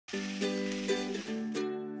Welcome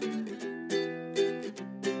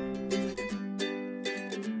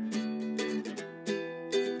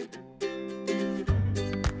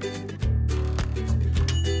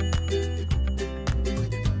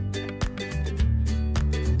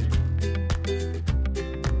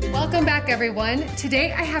back, everyone.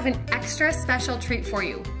 Today I have an extra special treat for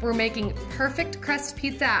you. We're making perfect crust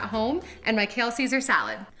pizza at home and my kale Caesar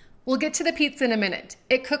salad. We'll get to the pizza in a minute.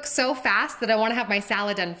 It cooks so fast that I want to have my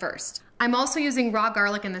salad done first. I'm also using raw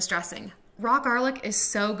garlic in this dressing. Raw garlic is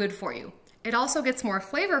so good for you. It also gets more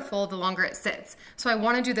flavorful the longer it sits. So I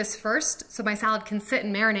want to do this first so my salad can sit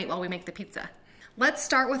and marinate while we make the pizza. Let's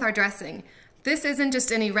start with our dressing. This isn't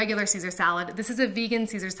just any regular Caesar salad. This is a vegan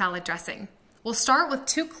Caesar salad dressing. We'll start with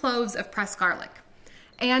 2 cloves of pressed garlic.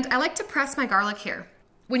 And I like to press my garlic here.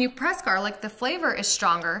 When you press garlic, the flavor is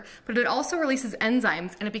stronger, but it also releases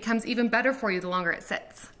enzymes and it becomes even better for you the longer it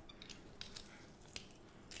sits.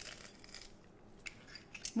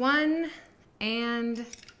 1 and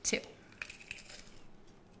 2.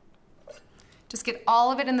 Just get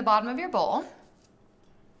all of it in the bottom of your bowl.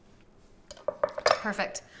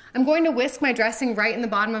 Perfect. I'm going to whisk my dressing right in the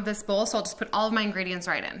bottom of this bowl, so I'll just put all of my ingredients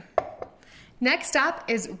right in. Next up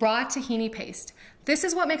is raw tahini paste. This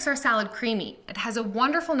is what makes our salad creamy. It has a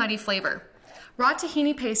wonderful nutty flavor. Raw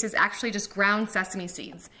tahini paste is actually just ground sesame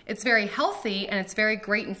seeds. It's very healthy and it's very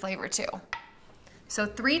great in flavor too. So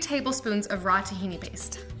 3 tablespoons of raw tahini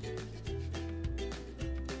paste.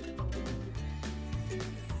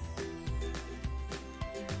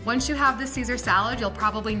 Once you have this Caesar salad, you'll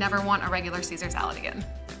probably never want a regular Caesar salad again.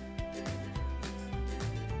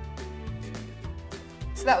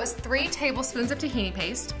 So that was 3 tablespoons of tahini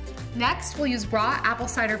paste. Next, we'll use raw apple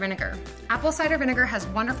cider vinegar. Apple cider vinegar has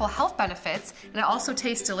wonderful health benefits and it also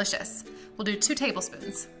tastes delicious. We'll do 2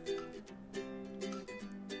 tablespoons.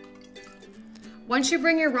 Once you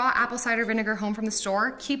bring your raw apple cider vinegar home from the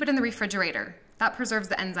store, keep it in the refrigerator. That preserves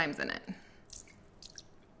the enzymes in it.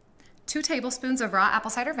 2 tablespoons of raw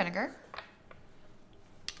apple cider vinegar.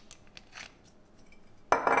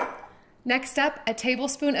 Next up, a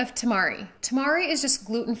tablespoon of tamari. Tamari is just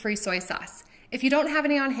gluten-free soy sauce. If you don't have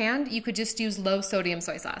any on hand, you could just use low-sodium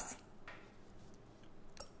soy sauce.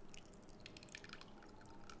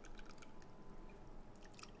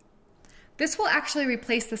 This will actually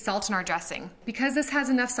replace the salt in our dressing. Because this has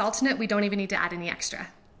enough salt in it, we don't even need to add any extra.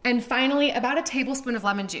 And finally, about a tablespoon of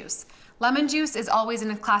lemon juice. Lemon juice is always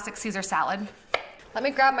in a classic Caesar salad. Let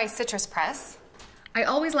me grab my citrus press. I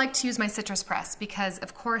always like to use my citrus press because,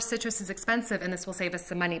 of course, citrus is expensive and this will save us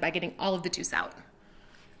some money by getting all of the juice out.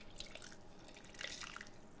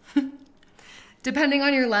 Depending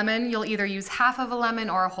on your lemon, you'll either use half of a lemon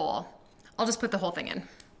or a whole. I'll just put the whole thing in.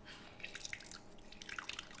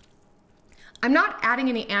 I'm not adding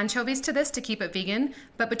any anchovies to this to keep it vegan,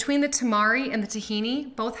 but between the tamari and the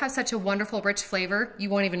tahini, both have such a wonderful rich flavor, you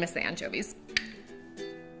won't even miss the anchovies.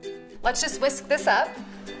 Let's just whisk this up.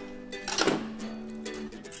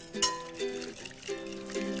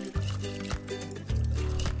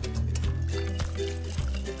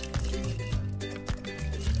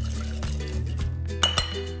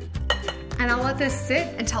 And I'll let this sit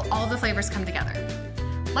until all the flavors come together.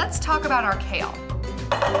 Let's talk about our kale.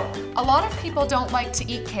 A lot of people don't like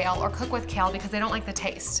to eat kale or cook with kale because they don't like the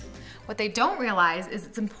taste. What they don't realize is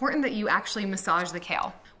it's important that you actually massage the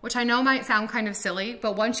kale, which I know might sound kind of silly,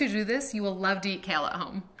 but once you do this, you will love to eat kale at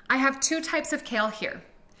home. I have 2 types of kale here.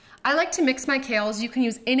 I like to mix my kales. You can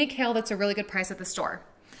use any kale that's a really good price at the store.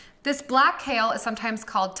 This black kale is sometimes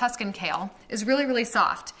called Tuscan kale, is really, really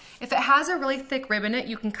soft. If it has a really thick rib in it,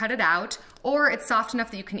 you can cut it out, or it's soft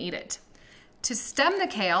enough that you can eat it. To stem the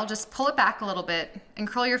kale, just pull it back a little bit and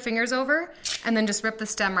curl your fingers over, and then just rip the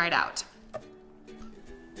stem right out.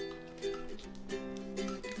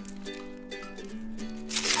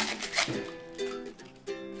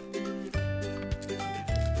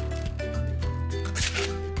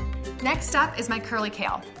 Next up is my curly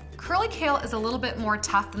kale. Curly kale is a little bit more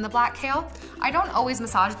tough than the black kale. I don't always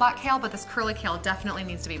massage black kale, but this curly kale definitely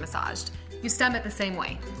needs to be massaged. You stem it the same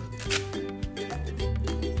way.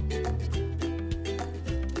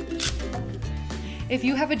 If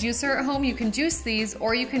you have a juicer at home, you can juice these,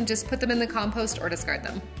 or you can just put them in the compost or discard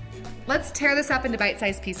them. Let's tear this up into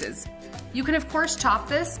bite-sized pieces. You can of course chop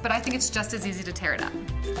this, but I think it's just as easy to tear it up.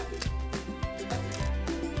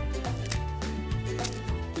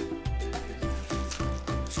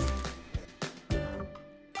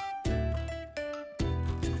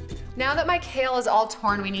 Now that my kale is all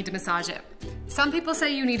torn, we need to massage it. Some people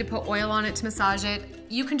say you need to put oil on it to massage it.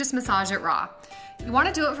 You can just massage it raw. You want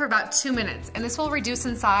to do it for about 2 minutes, and this will reduce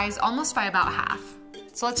in size almost by about half.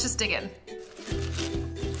 So let's just dig in.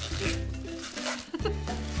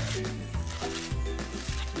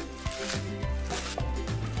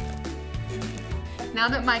 Now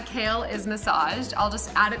that my kale is massaged, I'll just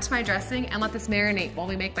add it to my dressing and let this marinate while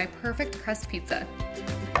we make my perfect crust pizza.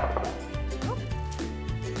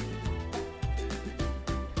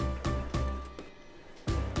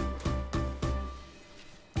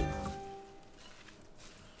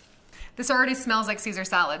 This already smells like Caesar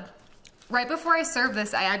salad. Right before I serve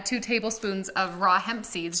this, I add 2 tablespoons of raw hemp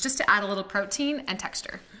seeds just to add a little protein and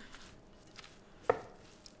texture.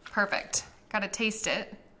 Perfect. Gotta taste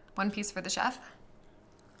it. 1 piece for the chef.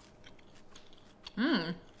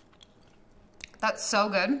 That's so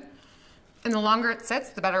good. And the longer it sits,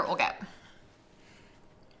 the better it will get.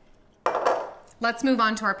 Let's move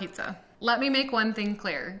on to our pizza. Let me make one thing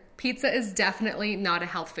clear. Pizza is definitely not a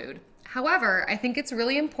health food. However, I think it's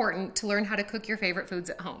really important to learn how to cook your favorite foods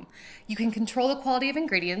at home. You can control the quality of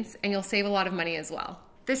ingredients and you'll save a lot of money as well.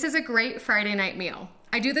 This is a great Friday night meal.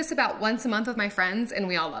 I do this about once a month with my friends and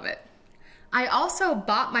we all love it. I also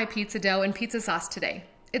bought my pizza dough and pizza sauce today.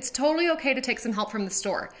 It's totally okay to take some help from the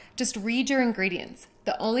store. Just read your ingredients.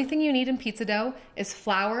 The only thing you need in pizza dough is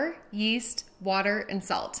flour, yeast, water, and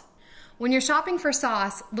salt. When you're shopping for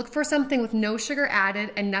sauce, look for something with no sugar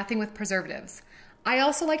added and nothing with preservatives. I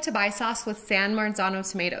also like to buy sauce with San Marzano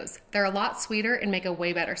tomatoes. They're a lot sweeter and make a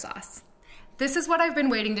way better sauce. This is what I've been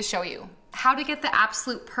waiting to show you, how to get the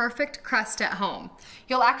absolute perfect crust at home.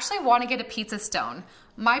 You'll actually want to get a pizza stone.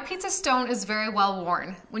 My pizza stone is very well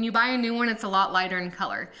worn. When you buy a new one, it's a lot lighter in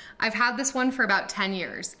color. I've had this one for about 10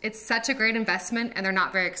 years. It's such a great investment and they're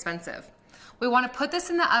not very expensive. We want to put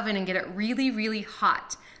this in the oven and get it really, really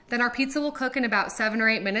hot. Then our pizza will cook in about 7 or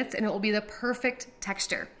 8 minutes and it will be the perfect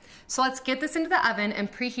texture. So let's get this into the oven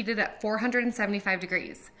and preheat it at 475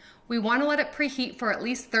 degrees. We want to let it preheat for at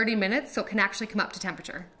least 30 minutes so it can actually come up to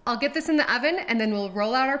temperature. I'll get this in the oven and then we'll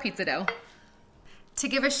roll out our pizza dough. To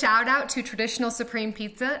give a shout out to traditional supreme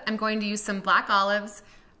pizza, I'm going to use some black olives,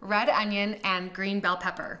 red onion, and green bell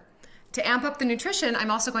pepper. To amp up the nutrition, I'm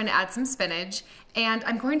also going to add some spinach, and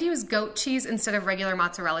I'm going to use goat cheese instead of regular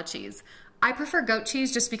mozzarella cheese. I prefer goat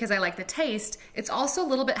cheese just because I like the taste. It's also a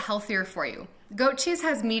little bit healthier for you. Goat cheese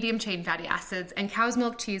has medium chain fatty acids and cow's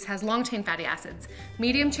milk cheese has long chain fatty acids.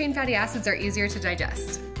 Medium chain fatty acids are easier to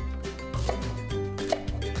digest.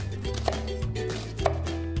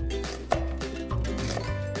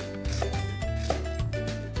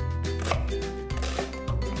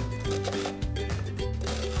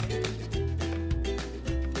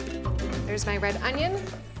 There's my red onion.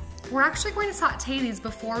 We're actually going to saute these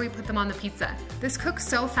before we put them on the pizza. This cooks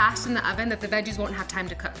so fast in the oven that the veggies won't have time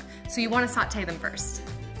to cook, so you want to saute them first.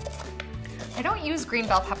 I don't use green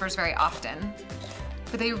bell peppers very often,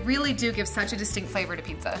 but they really do give such a distinct flavor to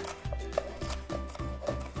pizza.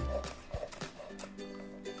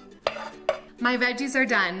 My veggies are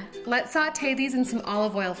done. Let's saute these in some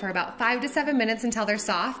olive oil for about 5 to 7 minutes until they're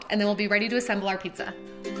soft, and then we'll be ready to assemble our pizza.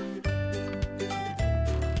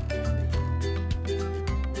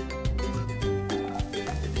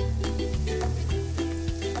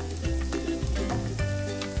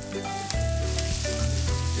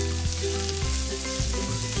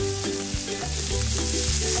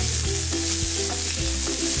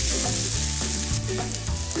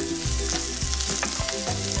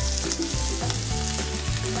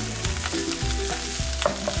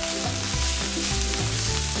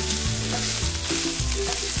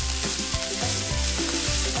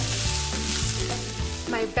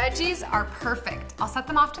 My veggies are perfect. I'll set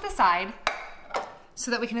them off to the side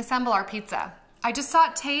so that we can assemble our pizza. I just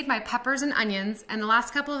sauteed my peppers and onions, and the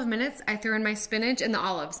last couple of minutes I threw in my spinach and the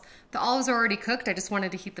olives. The olives are already cooked, I just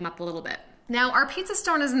wanted to heat them up a little bit. Now our pizza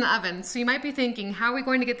stone is in the oven, so you might be thinking, how are we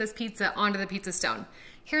going to get this pizza onto the pizza stone?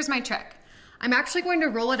 Here's my trick. I'm actually going to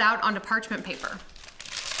roll it out onto parchment paper.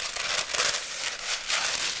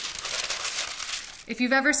 If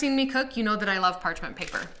you've ever seen me cook, you know that I love parchment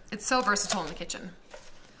paper. It's so versatile in the kitchen.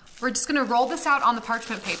 We're just gonna roll this out on the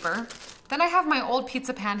parchment paper. Then I have my old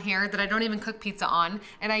pizza pan here that I don't even cook pizza on,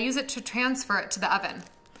 and I use it to transfer it to the oven.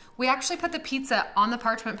 We actually put the pizza on the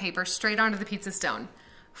parchment paper straight onto the pizza stone.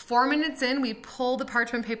 4 minutes in, we pull the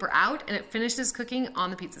parchment paper out and it finishes cooking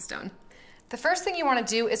on the pizza stone. The first thing you wanna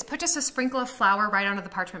do is put just a sprinkle of flour right onto the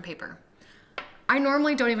parchment paper. I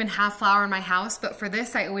normally don't even have flour in my house, but for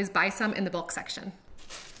this, I always buy some in the bulk section.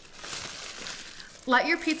 Let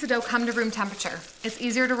your pizza dough come to room temperature. It's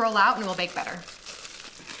easier to roll out and it will bake better.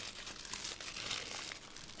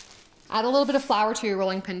 Add a little bit of flour to your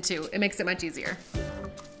rolling pin too. It makes it much easier.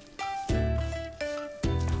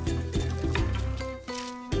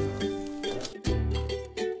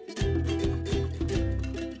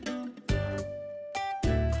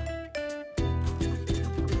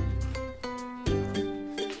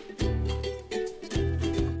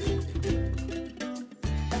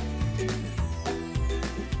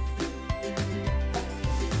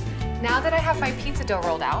 now that I have my pizza dough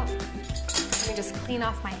rolled out, let me just clean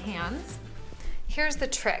off my hands. Here's the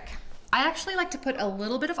trick. I actually like to put a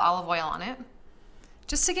little bit of olive oil on it,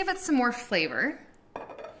 just to give it some more flavor.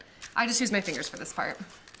 I just use my fingers for this part.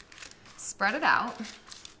 Spread it out.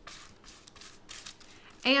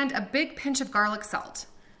 And a big pinch of garlic salt.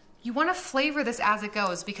 You want to flavor this as it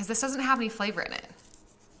goes because this doesn't have any flavor in it.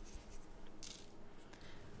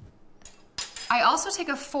 I also take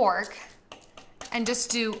a fork and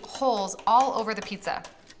just do holes all over the pizza.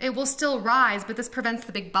 It will still rise, but this prevents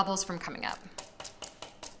the big bubbles from coming up.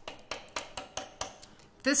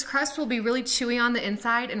 This crust will be really chewy on the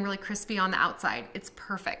inside and really crispy on the outside. It's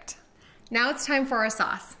perfect. Now it's time for our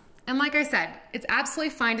sauce. And like I said, it's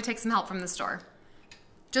absolutely fine to take some help from the store.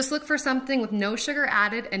 Just look for something with no sugar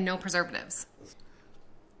added and no preservatives.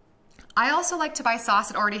 I also like to buy sauce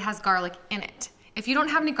that already has garlic in it. If you don't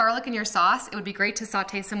have any garlic in your sauce, it would be great to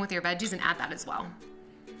saute some with your veggies and add that as well.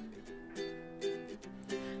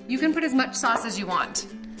 You can put as much sauce as you want.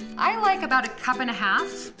 I like about 1.5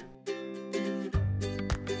 cups.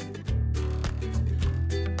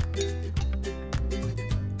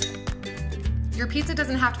 Your pizza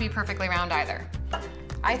doesn't have to be perfectly round either.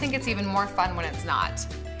 I think it's even more fun when it's not.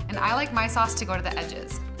 And I like my sauce to go to the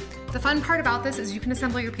edges. The fun part about this is you can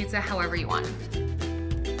assemble your pizza however you want.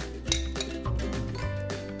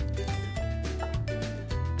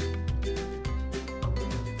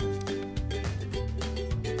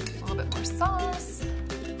 A little bit more sauce.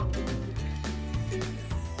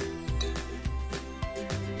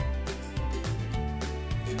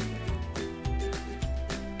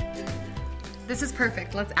 This is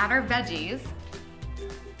perfect. Let's add our veggies.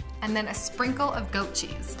 And then a sprinkle of goat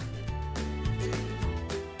cheese.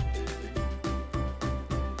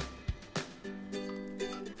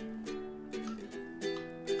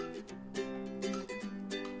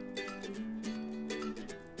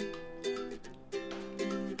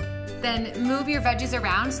 Then move your veggies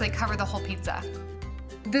around so they cover the whole pizza.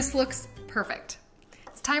 This looks perfect.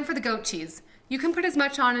 It's time for the goat cheese. You can put as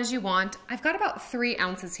much on as you want. I've got about 3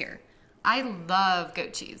 ounces here. I love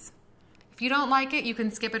goat cheese. If you don't like it, you can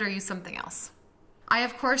skip it or use something else. I,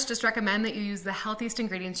 of course, just recommend that you use the healthiest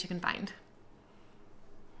ingredients you can find.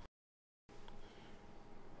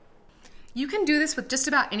 You can do this with just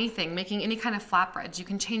about anything, making any kind of flatbreads. You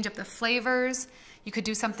can change up the flavors. You could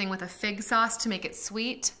do something with a fig sauce to make it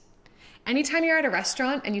sweet. Anytime you're at a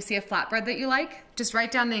restaurant and you see a flatbread that you like, just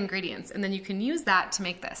write down the ingredients and then you can use that to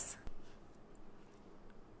make this.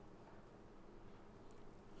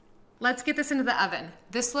 Let's get this into the oven.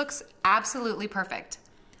 This looks absolutely perfect.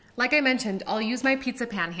 Like I mentioned, I'll use my pizza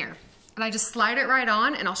pan here. And I just slide it right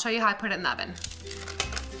on and I'll show you how I put it in the oven.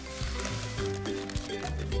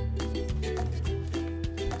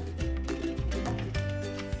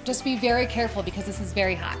 Just be very careful because this is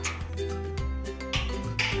very hot.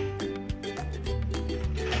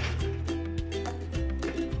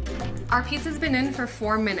 Our pizza's been in for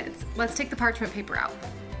 4 minutes. Let's take the parchment paper out.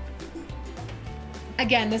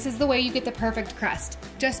 Again, this is the way you get the perfect crust.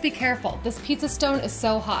 Just be careful, this pizza stone is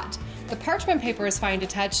so hot. The parchment paper is fine to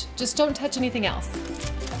touch, just don't touch anything else.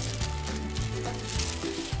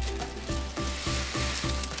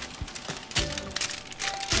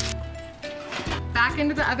 Back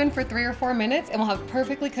into the oven for 3 or 4 minutes and we'll have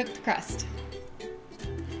perfectly cooked crust.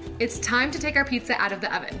 It's time to take our pizza out of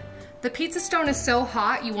the oven. The pizza stone is so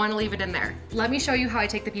hot, you want to leave it in there. Let me show you how I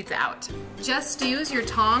take the pizza out. Just use your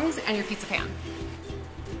tongs and your pizza pan.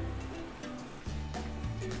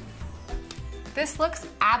 This looks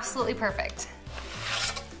absolutely perfect.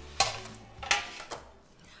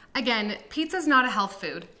 Again, pizza's not a health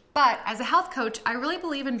food, but as a health coach, I really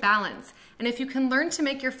believe in balance. And if you can learn to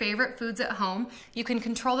make your favorite foods at home, you can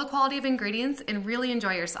control the quality of ingredients and really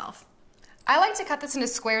enjoy yourself. I like to cut this into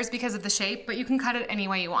squares because of the shape, but you can cut it any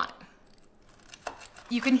way you want.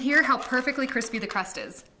 You can hear how perfectly crispy the crust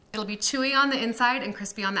is. It'll be chewy on the inside and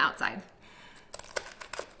crispy on the outside.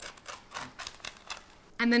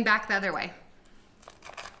 And then back the other way.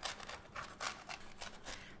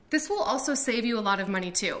 This will also save you a lot of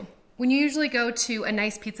money too. When you usually go to a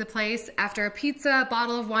nice pizza place, after a pizza, a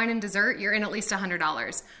bottle of wine, and dessert, you're in at least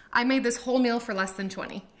 $100. I made this whole meal for less than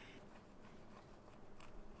 $20.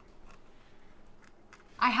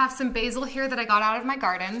 I have some basil here that I got out of my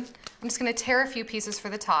garden. I'm just gonna tear a few pieces for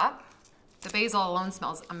the top. The basil alone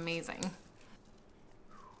smells amazing.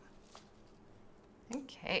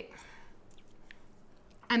 Okay.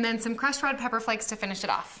 And then some crushed red pepper flakes to finish it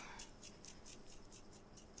off.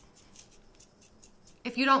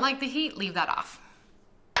 If you don't like the heat, leave that off.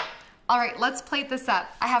 All right, let's plate this up.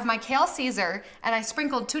 I have my kale Caesar and I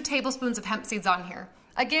sprinkled 2 tablespoons of hemp seeds on here.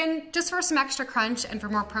 Again, just for some extra crunch and for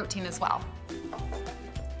more protein as well.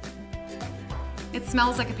 It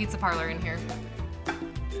smells like a pizza parlor in here.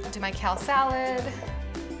 Do my kale salad.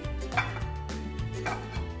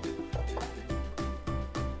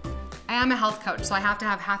 I am a health coach, so I have to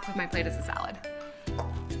have half of my plate as a salad.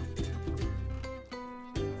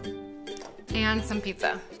 And some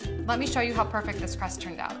pizza. Let me show you how perfect this crust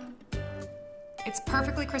turned out. It's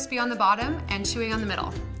perfectly crispy on the bottom and chewy on the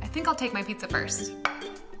middle. I think I'll take my pizza first.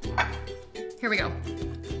 Here we go.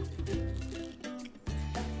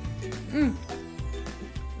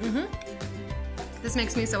 This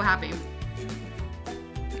makes me so happy.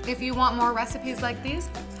 If you want more recipes like these,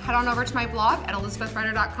 head on over to my blog at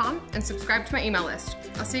elizabethbrenner.com and subscribe to my email list.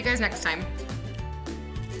 I'll see you guys next time.